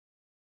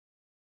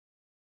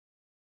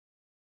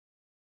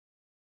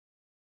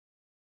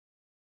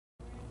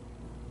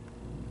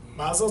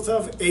Mazel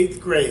Tov, 8th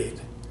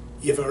grade.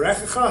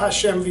 Yivarechecha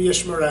Hashem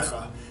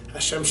v'yishmerecha.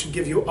 Hashem should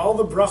give you all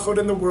the brachot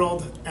in the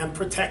world and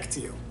protect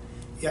you.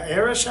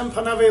 Ya'er Hashem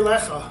panav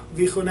elecha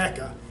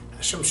v'chuneka.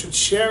 Hashem should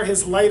share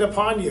His light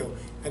upon you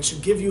and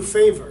should give you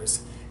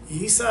favors.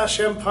 Yisa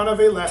Hashem panav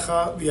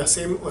elecha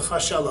v'yasem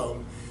lecha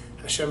shalom.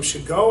 Hashem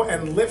should go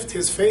and lift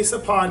His face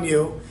upon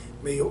you.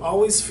 May you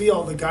always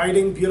feel the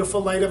guiding,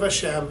 beautiful light of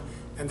Hashem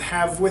and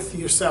have with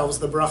yourselves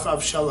the bracha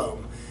of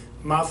shalom.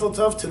 Mazel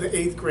Tov to the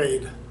 8th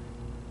grade.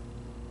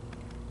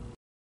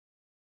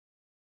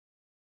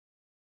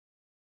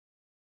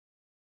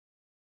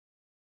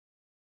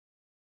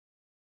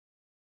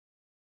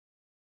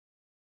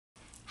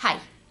 Hi,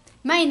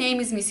 my name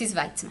is Mrs.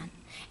 Weitzman,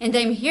 and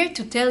I'm here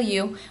to tell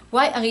you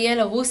why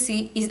Ariel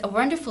Arussi is a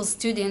wonderful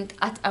student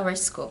at our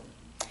school.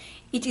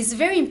 It is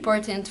very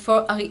important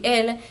for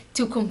Ariel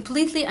to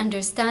completely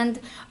understand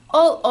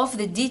all of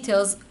the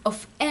details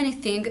of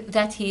anything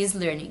that he is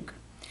learning.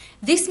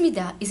 This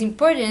midah is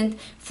important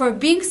for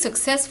being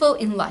successful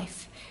in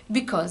life,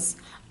 because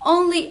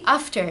only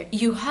after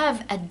you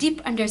have a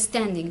deep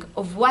understanding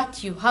of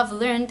what you have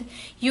learned,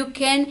 you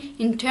can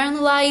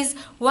internalize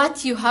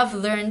what you have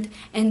learned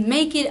and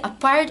make it a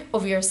part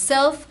of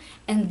yourself,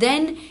 and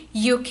then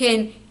you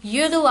can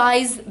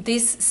utilize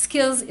these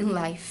skills in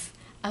life.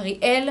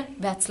 Ariel,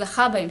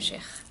 בהצלחה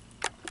בהמשך.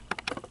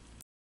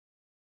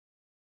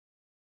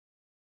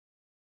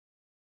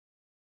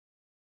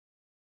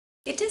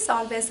 It is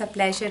always a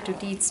pleasure to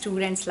teach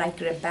students like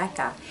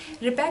Rebecca.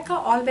 Rebecca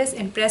always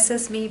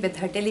impresses me with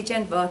her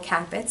diligent work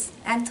habits,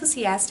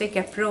 enthusiastic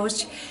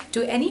approach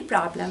to any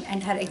problem,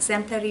 and her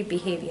exemplary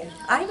behavior.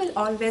 I will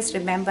always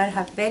remember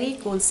her very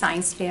cool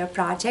science fair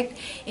project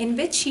in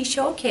which she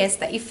showcased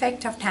the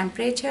effect of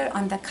temperature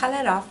on the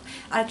color of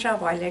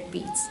ultraviolet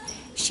beads.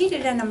 She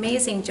did an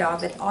amazing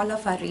job with all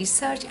of her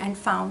research and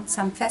found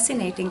some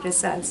fascinating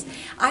results.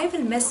 I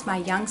will miss my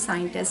young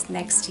scientist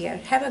next year.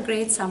 Have a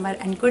great summer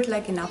and good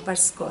luck in upper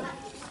school.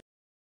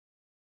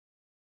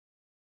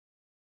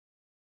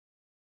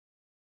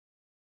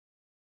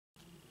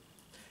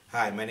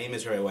 Hi, my name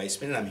is Roy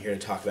Weissman and I'm here to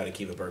talk about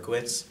Akiva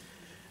Berkowitz.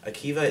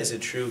 Akiva is a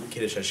true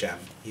Kiddush Hashem.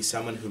 He's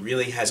someone who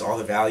really has all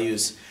the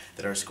values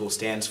that our school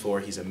stands for.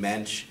 He's a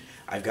mensch.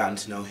 I've gotten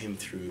to know him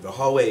through the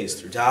hallways,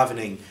 through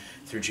davening,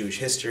 through Jewish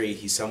history.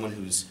 He's someone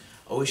who's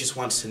always just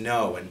wants to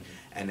know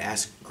and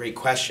ask great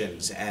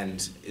questions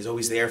and is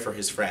always there for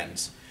his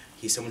friends.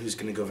 He's someone who's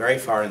going to go very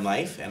far in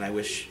life, and I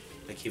wish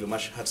Akiva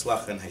much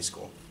hatzlacha in high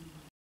school.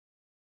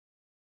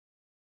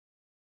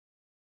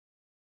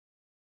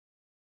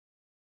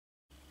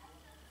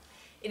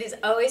 It is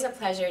always a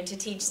pleasure to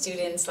teach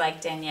students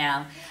like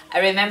Danielle. I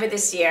remember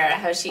this year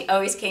how she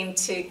always came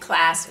to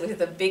class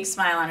with a big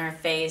smile on her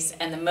face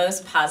and the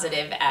most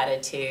positive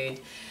attitude.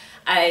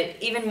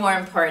 Even more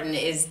important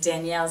is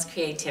Danielle's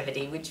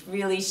creativity, which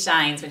really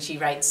shines when she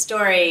writes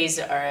stories,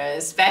 or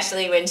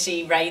especially when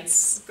she writes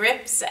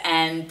scripts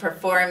and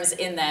performs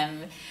in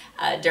them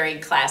during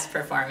class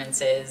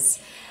performances.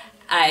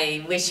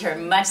 I wish her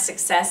much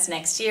success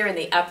next year in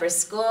the upper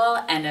school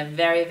and a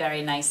very,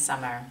 very nice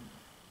summer.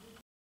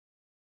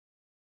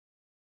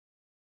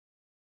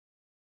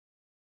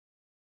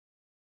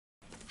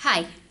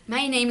 Hi,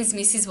 my name is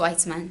Mrs.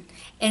 Weitzman,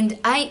 and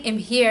I am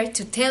here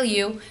to tell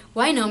you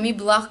why Naomi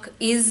Bloch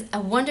is a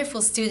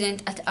wonderful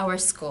student at our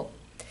school.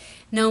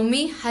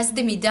 Naomi has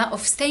the midah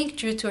of staying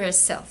true to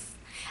herself.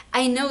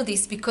 I know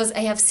this because I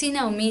have seen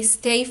Naomi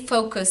stay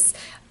focused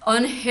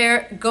on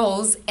her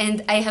goals,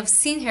 and I have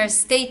seen her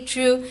stay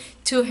true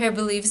to her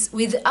beliefs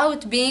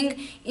without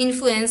being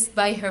influenced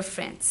by her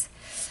friends.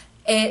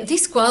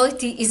 This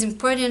quality is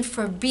important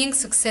for being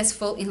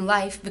successful in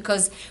life,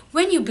 because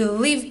when you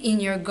believe in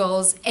your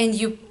goals and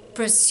you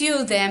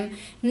pursue them,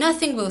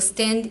 nothing will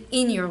stand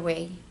in your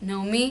way.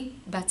 Naomi,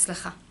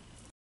 בהצלחה.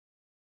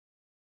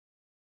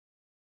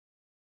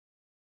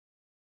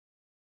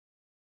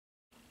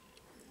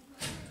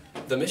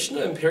 The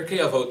Mishnah in Pirkei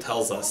Avot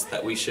tells us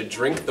that we should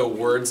drink the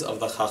words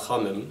of the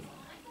Chachamim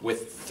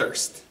with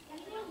thirst.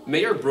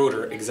 Mayor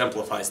Broder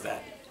exemplifies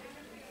that.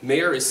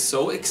 Mayor is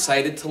so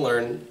excited to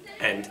learn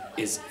and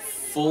is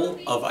full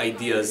of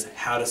ideas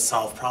how to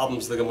solve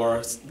problems the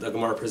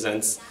Gemara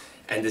presents,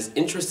 and is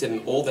interested in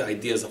all the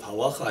ideas of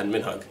halacha and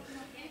minhag.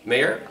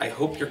 Mayor, I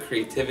hope your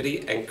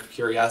creativity and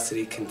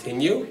curiosity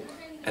continue,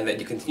 and that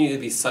you continue to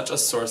be such a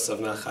source of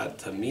nachat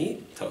to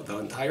me, to the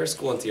entire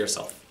school, and to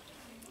yourself.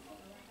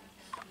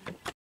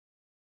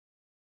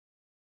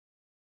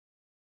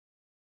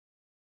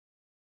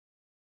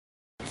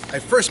 I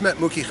first met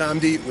Muki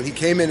Hamdi when he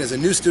came in as a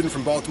new student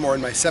from Baltimore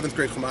in my 7th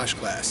grade Chumash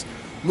class.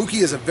 Muki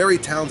is a very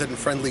talented and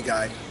friendly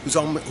guy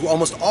who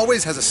almost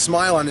always has a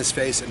smile on his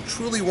face and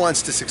truly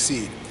wants to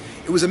succeed.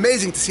 It was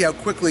amazing to see how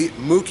quickly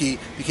Muki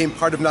became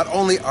part of not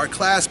only our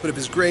class but of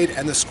his grade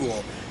and the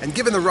school. And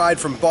given the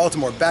ride from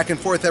Baltimore back and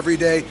forth every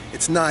day,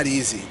 it's not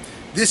easy.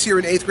 This year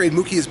in 8th grade,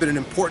 Muki has been an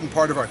important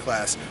part of our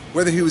class.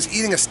 Whether he was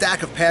eating a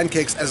stack of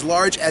pancakes as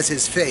large as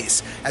his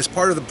face as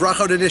part of the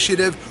Brachot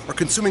initiative, or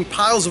consuming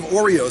piles of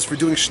Oreos for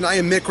doing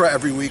Shnayim Mikra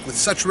every week with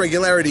such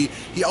regularity,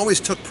 he always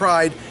took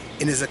pride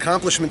in his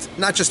accomplishments,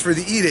 not just for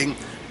the eating,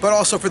 but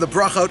also for the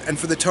brachot and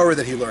for the Torah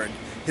that he learned.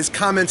 His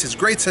comments, his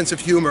great sense of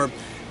humor,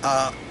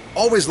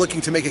 always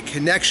looking to make a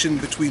connection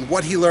between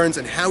what he learns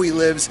and how he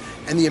lives,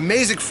 and the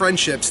amazing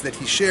friendships that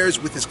he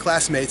shares with his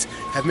classmates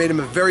have made him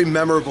a very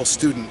memorable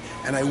student.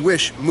 And I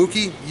wish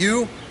Mookie,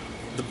 you,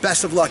 the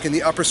best of luck in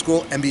the upper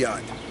school and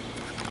beyond.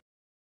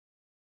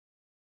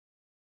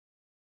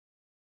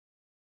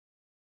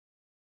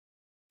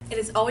 It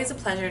is always a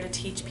pleasure to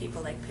teach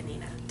people like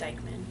Penina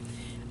Dykman.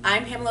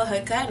 I'm Pamela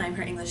Hudka and I'm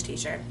her English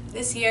teacher.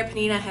 This year,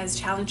 Penina has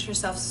challenged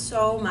herself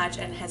so much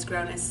and has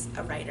grown as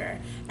a writer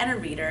and a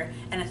reader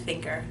and a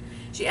thinker.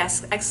 She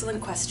asks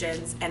excellent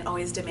questions and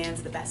always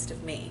demands the best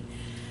of me.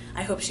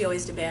 I hope she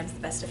always demands the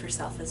best of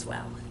herself as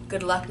well.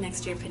 Good luck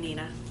next year,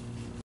 Penina.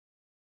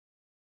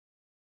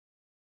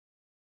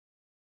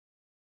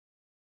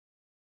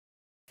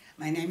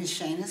 My name is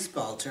Shana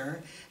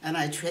Spalter, and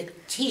I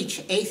teach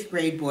 8th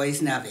grade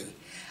boys Navi.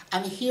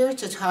 I'm here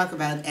to talk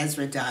about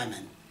Ezra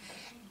Diamond.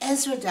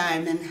 Ezra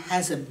Diamond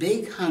has a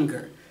big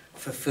hunger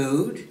for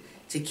food,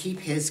 to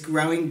keep his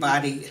growing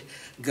body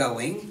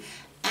going,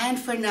 and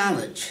for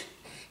knowledge.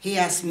 He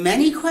asks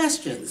many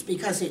questions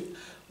because he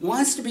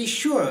wants to be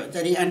sure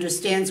that he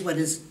understands what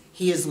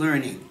he is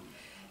learning.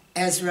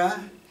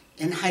 Ezra,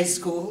 in high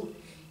school,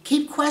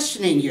 keep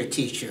questioning your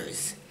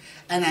teachers,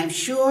 and I'm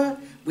sure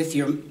with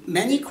your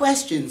many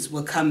questions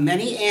will come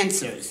many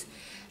answers,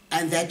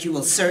 and that you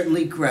will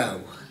certainly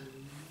grow.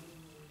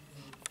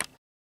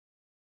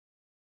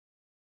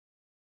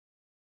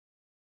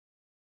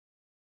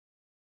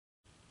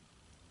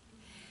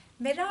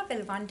 Mira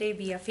will one day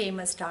be a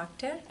famous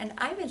doctor, and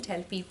I will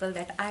tell people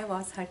that I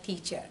was her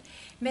teacher.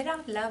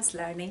 Mira loves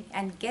learning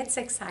and gets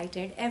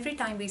excited every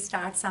time we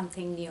start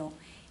something new.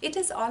 It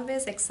is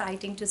always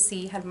exciting to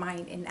see her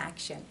mind in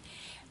action.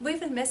 We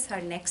will miss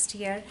her next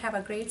year. Have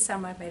a great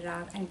summer,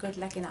 Mira, and good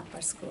luck in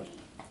upper school.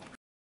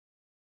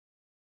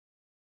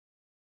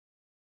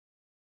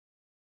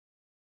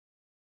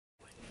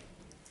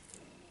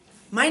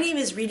 My name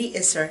is Reedy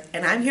Isser,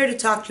 and I'm here to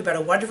talk to you about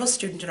a wonderful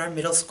student in our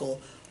middle school,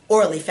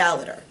 Orly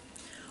Fallader.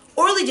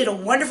 Orly did a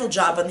wonderful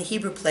job on the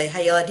Hebrew play,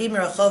 Hayeladim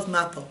Merachov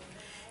Mapo.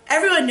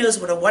 Everyone knows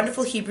what a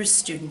wonderful Hebrew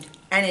student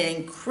and an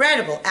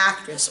incredible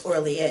actress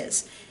Orly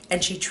is,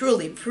 and she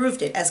truly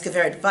proved it as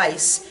Geveret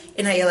Weiss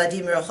in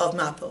Hayeladim Merachov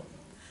Mapo.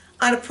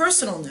 On a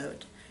personal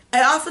note,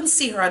 I often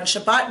see her on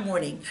Shabbat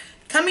morning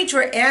coming to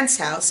her aunt's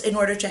house in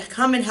order to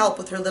come and help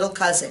with her little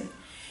cousin.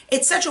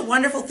 It's such a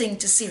wonderful thing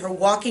to see her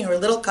walking her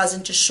little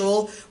cousin to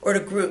shul or to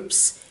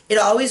groups. It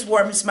always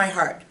warms my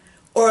heart.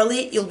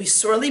 Orly, you'll be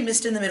sorely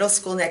missed in the middle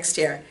school next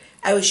year.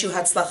 I wish you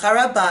Hatzlacha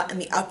Rabbah in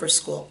the upper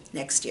school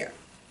next year.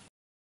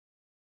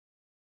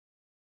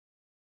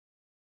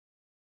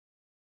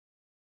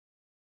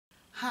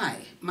 Hi,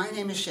 my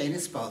name is Shana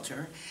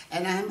Spalter,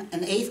 and I'm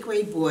an 8th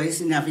grade boys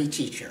Navi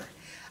teacher.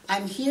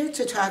 I'm here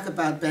to talk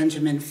about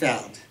Benjamin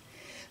Feld.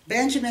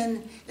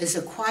 Benjamin is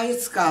a quiet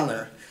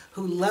scholar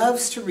who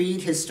loves to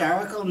read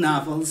historical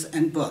novels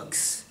and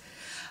books.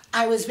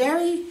 I was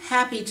very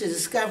happy to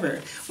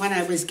discover when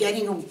I was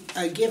giving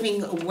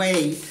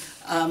away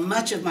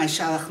much of my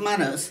Shalach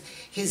Manos,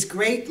 his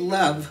great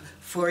love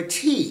for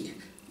tea.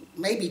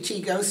 Maybe tea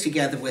goes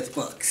together with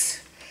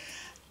books.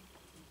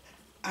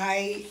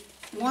 I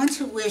want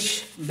to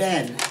wish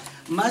Ben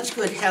much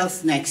good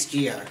health next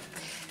year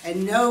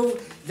and know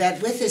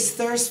that with his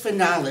thirst for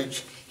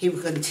knowledge, he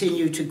will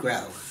continue to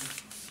grow.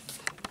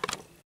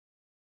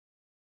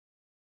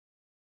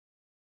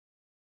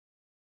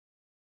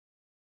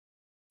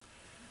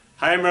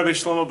 Hi, I'm Rabbi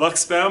Shlomo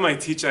Buxbaum. I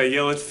teach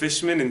Ayelet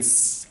Fishman in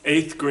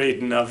 8th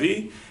grade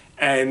Navi.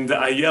 And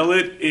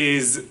Ayelet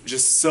is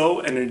just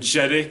so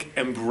energetic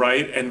and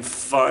bright and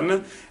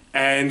fun.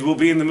 And we'll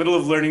be in the middle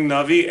of learning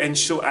Navi, and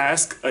she'll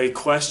ask a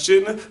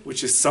question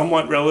which is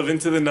somewhat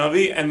relevant to the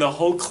Navi, and the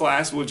whole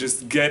class will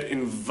just get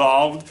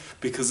involved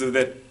because of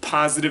that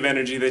positive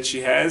energy that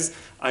she has.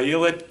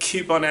 Ayelet,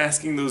 keep on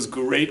asking those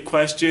great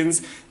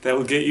questions that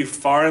will get you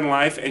far in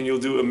life, and you'll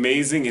do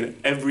amazing in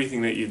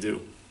everything that you do.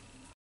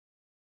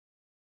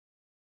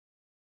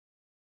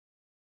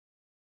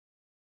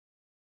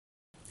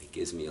 It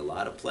gives me a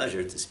lot of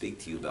pleasure to speak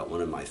to you about one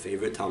of my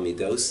favorite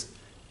Talmidos,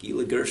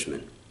 Gila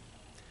Gershman.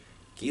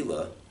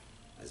 Gila,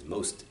 as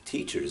most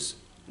teachers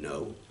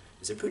know,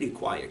 is a pretty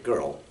quiet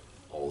girl,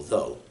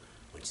 although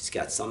when she's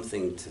got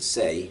something to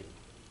say,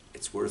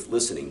 it's worth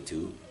listening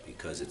to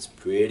because it's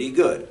pretty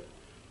good.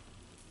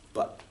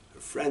 But her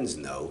friends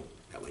know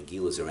that when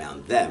Gila's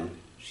around them,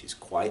 she's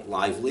quite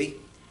lively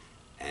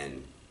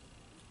and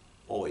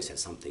always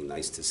has something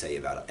nice to say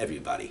about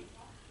everybody.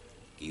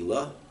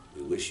 Gila,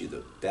 we wish you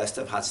the best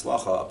of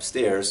Hatzlacha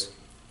upstairs,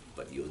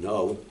 but you'll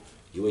know,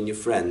 you and your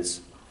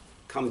friends,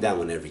 come down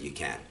whenever you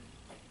can.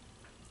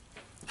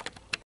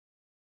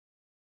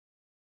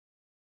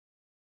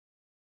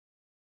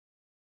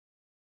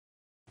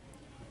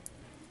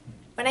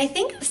 When I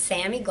think of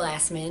Sammy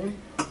Glassman,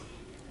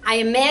 I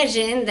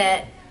imagine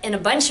that in a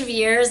bunch of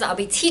years I'll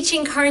be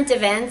teaching current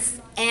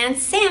events and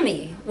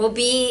Sammy will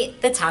be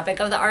the topic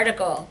of the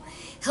article.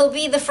 He'll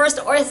be the first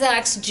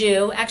Orthodox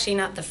Jew, actually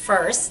not the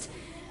first,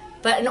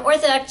 but an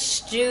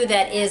Orthodox Jew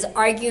that is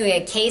arguing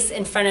a case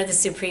in front of the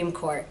Supreme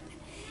Court.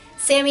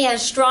 Sammy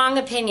has strong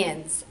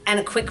opinions and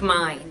a quick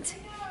mind.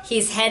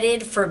 He's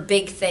headed for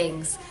big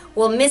things.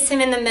 We'll miss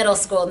him in the middle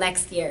school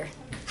next year.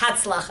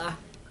 Hatzlacha.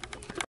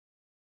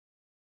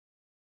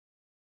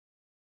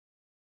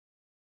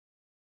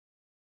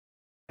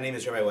 My name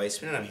is Rabbi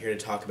Weissman, and I'm here to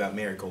talk about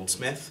Mayor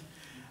Goldsmith.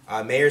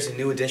 Mayor's a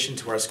new addition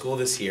to our school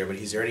this year, but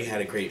he's already had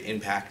a great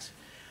impact.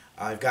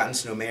 I've gotten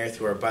to know Mayor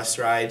through our bus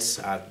rides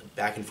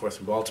back and forth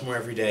from Baltimore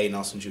every day, and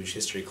also in Jewish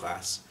history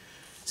class.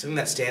 Something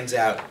that stands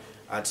out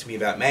to me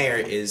about Mayor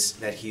is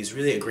that he's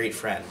really a great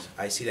friend.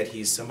 I see that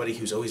he's somebody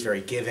who's always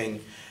very giving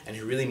and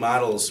who really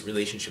models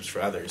relationships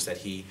for others, that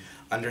he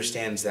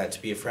understands that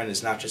to be a friend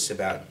is not just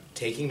about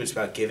taking, but it's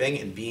about giving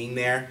and being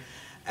there.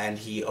 And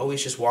he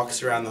always just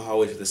walks around the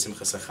hallways with a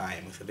simchas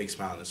achayim, with a big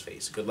smile on his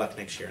face. Good luck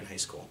next year in high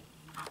school.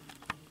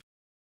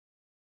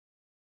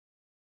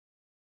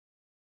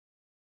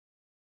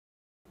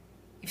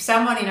 If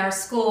someone in our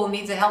school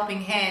needs a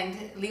helping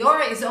hand,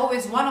 Liora is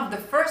always one of the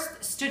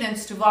first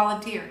students to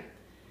volunteer.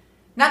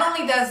 Not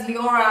only does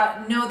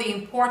Liora know the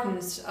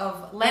importance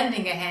of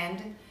lending a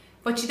hand,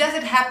 but she does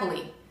it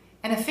happily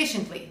and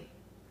efficiently.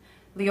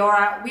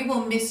 Liora, we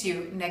will miss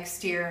you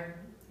next year.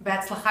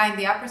 Be'atzlacha in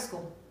the upper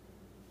school.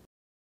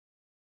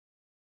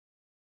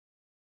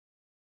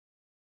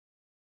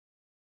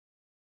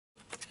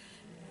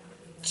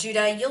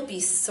 Judah, you'll be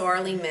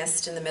sorely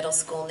missed in the middle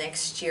school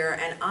next year,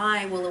 and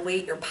I will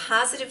await your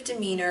positive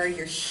demeanor,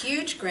 your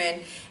huge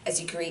grin,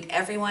 as you greet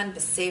everyone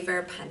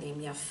b'sever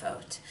panim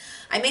yafot.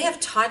 I may have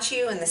taught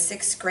you in the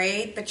 6th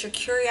grade, but your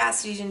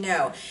curiosity to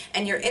know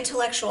and your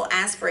intellectual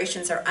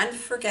aspirations are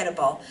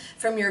unforgettable,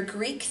 from your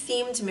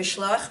Greek-themed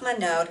Mishloach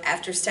Manot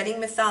after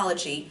studying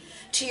mythology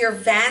to your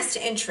vast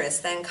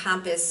interests that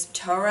encompass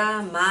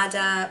Torah,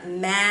 Mada,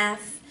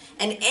 math,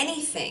 and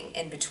anything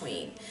in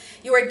between.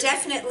 You are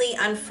definitely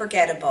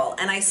unforgettable,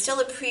 and I still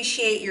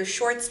appreciate your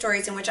short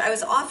stories in which I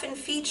was often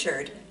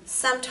featured,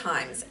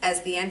 sometimes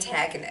as the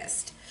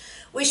antagonist.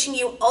 Wishing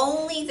you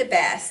only the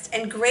best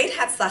and great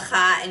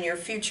hatzlacha in your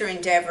future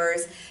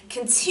endeavors.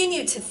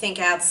 Continue to think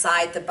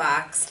outside the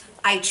box.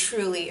 I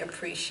truly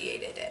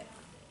appreciated it.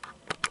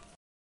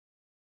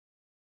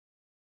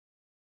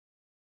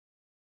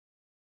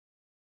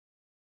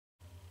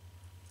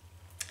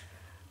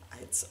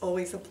 It's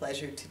always a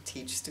pleasure to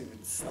teach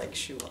students like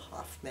Shua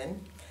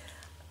Hoffman.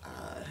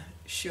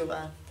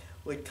 Shua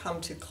would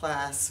come to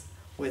class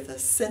with a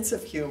sense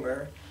of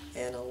humor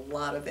and a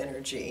lot of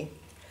energy.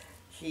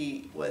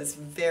 He was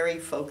very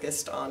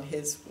focused on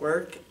his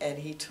work, and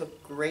he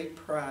took great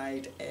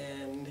pride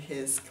in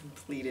his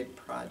completed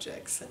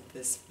projects, and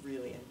this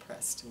really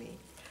impressed me.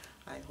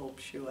 I hope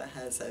Shua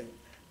has a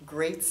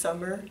great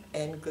summer,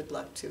 and good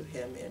luck to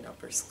him in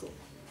upper school.